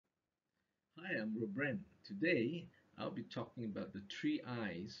I'm Robren. Today, I'll be talking about the three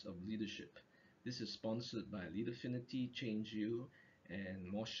I's of leadership. This is sponsored by Leaderfinity, Change You,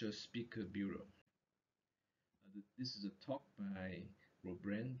 and Mosher Speaker Bureau. This is a talk by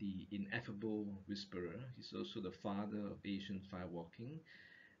Robren, the ineffable whisperer. He's also the father of Asian firewalking,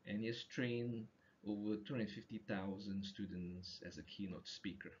 and he has trained over 250,000 students as a keynote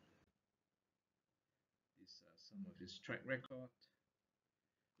speaker. These are some of his track record.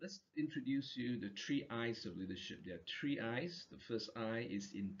 Let's introduce you the three I's of leadership. There are three I's. The first I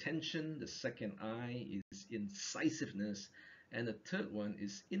is intention, the second I is incisiveness, and the third one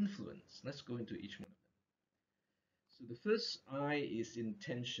is influence. Let's go into each one of them. So the first I is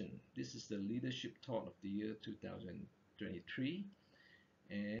intention. This is the leadership thought of the year 2023.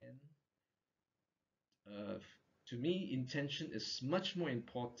 And uh, to me, intention is much more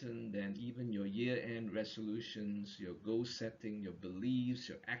important than even your year-end resolutions, your goal setting, your beliefs,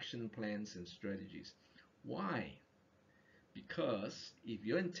 your action plans, and strategies. Why? Because if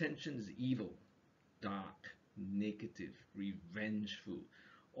your intention is evil, dark, negative, revengeful,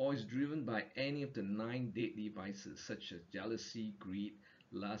 or is driven by any of the 9 deadly vices such as jealousy, greed,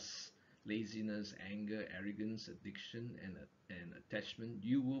 lust, laziness, anger, arrogance, addiction, and attachment,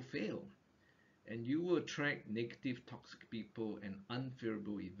 you will fail. And you will attract negative, toxic people and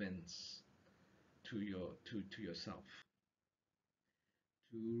unfavorable events to yourself.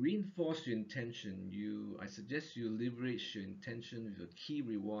 To reinforce your intention, I suggest you leverage your intention with a key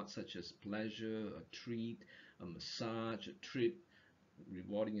reward such as pleasure, a treat, a massage, a trip,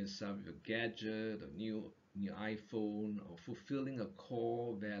 rewarding yourself with a gadget, a new iPhone, or fulfilling a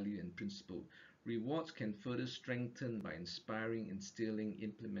core value and principle. Rewards can further strengthen by inspiring, instilling,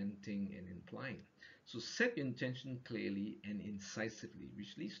 implementing, and implying. So set your intention clearly and incisively,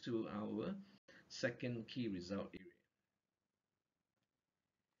 which leads to our second key result area.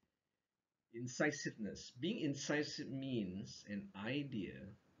 Incisiveness. Being incisive means an idea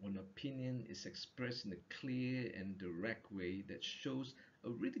or an opinion is expressed in a clear and direct way that shows a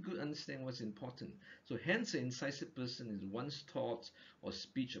really good understanding what's important. So hence an incisive person is one's thoughts or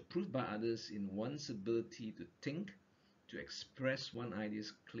speech approved by others in one's ability to think, to express one's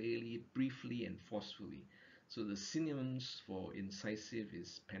ideas clearly, briefly, and forcefully. So the synonyms for incisive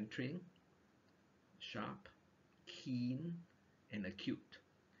is penetrating, sharp, keen, and acute.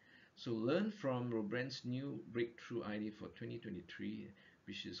 So learn from Robren's new breakthrough idea for 2023,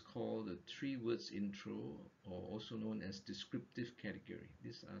 which is called the three words intro, or also known as descriptive category.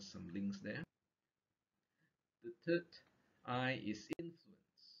 These are some links there. The third I is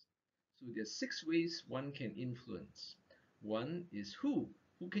influence. So there are 6 ways one can influence. One is who.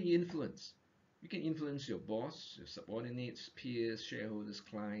 Who can you influence? You can influence your boss, your subordinates, peers, shareholders,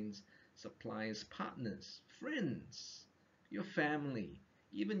 clients, suppliers, partners, friends, your family,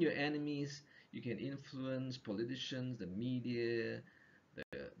 even your enemies. You can influence politicians, the media,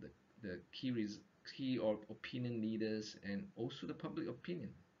 the key or opinion leaders, and also the public opinion.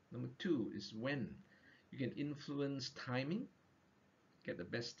 Number 2 is when. You can influence timing, get the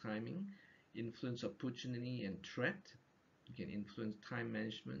best timing, influence opportunity and threat. You can influence time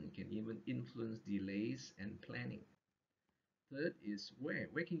management. You can even influence delays and planning. Third is where.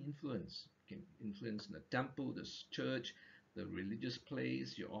 Where can you influence? You can influence the temple, the church, the religious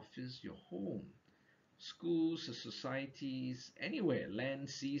place, your office, your home, schools, the societies, anywhere, land,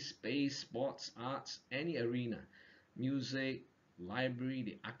 sea, space, sports, arts, any arena, music, library,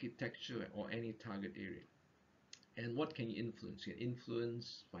 the architecture, or any target area. And what can you influence? You can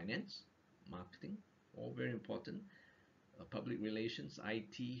influence finance, marketing, all very important, public relations,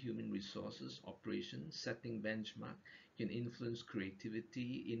 IT, human resources, operations, setting benchmark. You can influence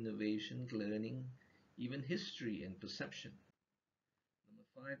creativity, innovation, learning, even history and perception.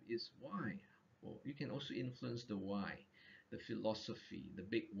 Number 5 is why. Or you can also influence the why, the philosophy, the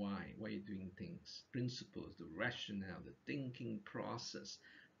big why you're doing things, principles, the rationale, the thinking process,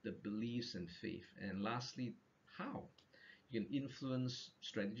 the beliefs and faith. And lastly, how. You can influence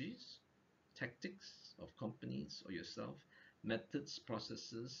strategies, tactics of companies or yourself, methods,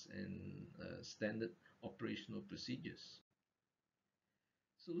 processes, and standard operational procedures.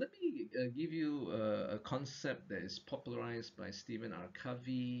 So let me give you a concept that is popularized by Stephen R.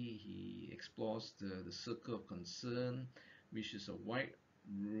 Covey. He explores the circle of concern, which is a wide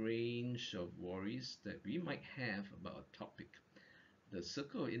range of worries that we might have about a topic. The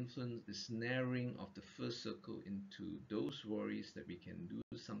circle of influence is narrowing of the first circle into those worries that we can do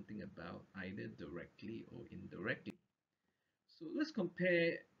something about either directly or indirectly. So let's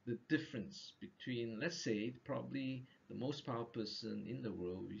compare the difference between, let's say, probably the most powerful person in the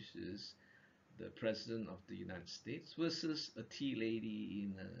world, which is the President of the United States, versus a tea lady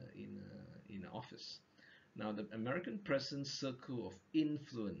in an dangerous. Now, the American president's circle of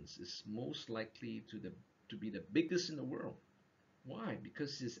influence is most likely to be the biggest in the world. Why?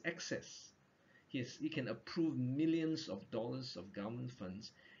 Because his access. He can approve millions of dollars of government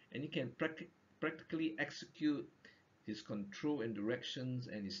funds, and he can practically execute his control and directions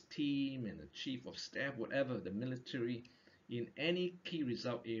and his team and the chief of staff, whatever, the military, in any key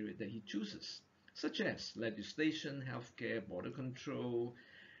result area that he chooses, such as legislation, healthcare, border control,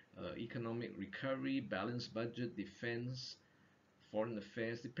 economic recovery, balanced budget, defense, foreign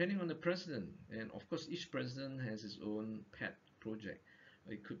affairs, depending on the president. And of course, each president has his own pet project.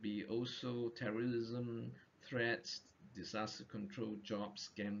 It could be also terrorism, threats, disaster control, jobs,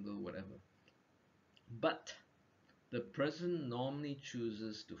 scandal, whatever. But the president normally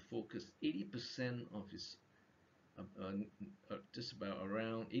chooses to focus 80% of his just about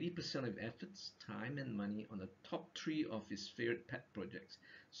around 80% of efforts, time, and money on the top three of his favorite pet projects.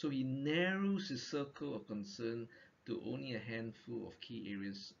 So he narrows his circle of concern to only a handful of key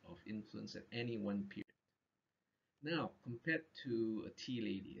areas of influence at any one period. Now, compared to a tea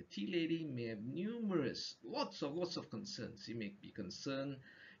lady may have lots of concerns. He may be concerned,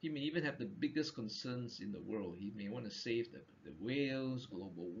 he may even have the biggest concerns in the world. He may want to save the whales,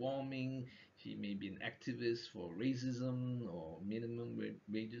 global warming. He may be an activist for racism or minimum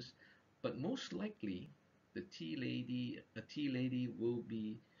wages. But most likely, a tea lady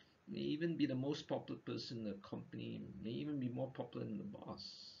may even be the most popular person in the company, may even be more popular than the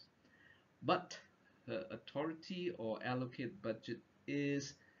boss. But her authority or allocated budget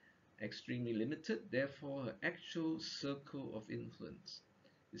is extremely limited. Therefore, her actual circle of influence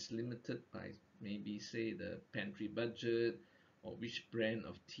is limited by maybe, say, the pantry budget or which brand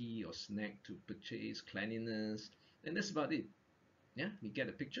of tea or snack to purchase, cleanliness, and that's about it. Yeah, you get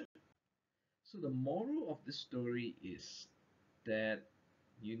a picture? So the moral of this story is that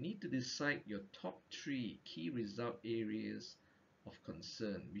you need to decide your top three key result areas of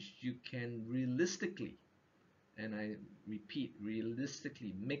concern, which you can realistically, and I repeat,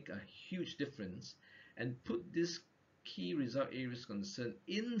 realistically make a huge difference, and put these key result areas of concern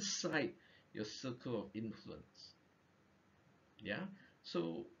inside your circle of influence. Yeah.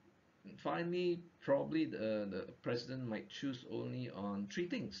 So finally, probably the president might choose only on three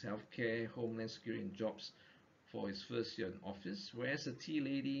things: healthcare, homeland security, and jobs for his first year in office, whereas a tea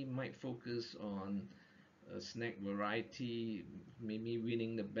lady might focus on snack variety, maybe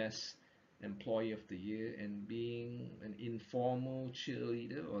winning the best employee of the year and being an informal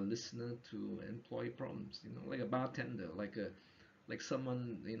cheerleader or listener to employee problems, like a bartender, like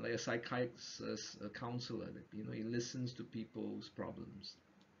someone, like a psychiatrist, a counselor, he listens to people's problems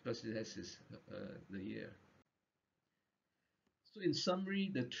because he has the year. So in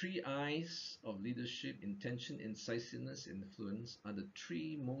summary, the three I's of leadership: intention, incisiveness, and influence, are the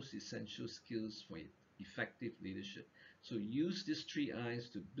three most essential skills for effective leadership. So use these three I's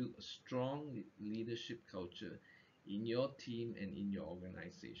to build a strong leadership culture in your team and in your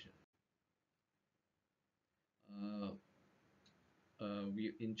organization. Uh,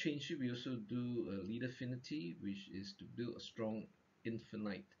 we in Changeship we also do a leader affinity, which is to build a strong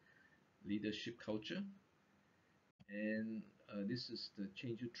infinite leadership culture. And this is the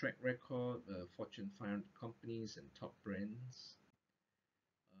Change Your track record, Fortune 500 companies and top brands.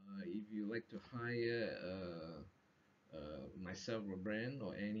 If you like to hire myself, Robren,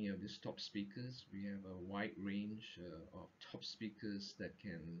 or any of these top speakers, we have a wide range of top speakers that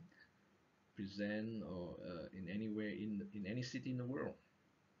can present or in anywhere in any city in the world.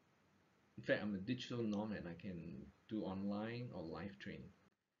 In fact, I'm a digital nomad. I can do online or live training.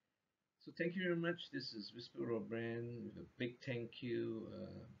 So thank you very much. This is Whisper Robren with a big thank you.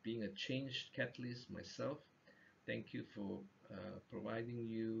 Being a change catalyst myself, thank you for providing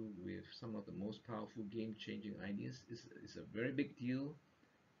you with some of the most powerful game-changing ideas. It's a very big deal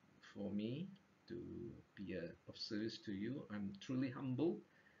for me to be of service to you. I'm truly humbled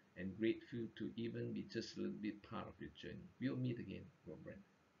and grateful to even be just a little bit part of your journey. We'll meet again, Robren.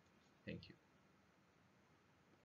 Thank you.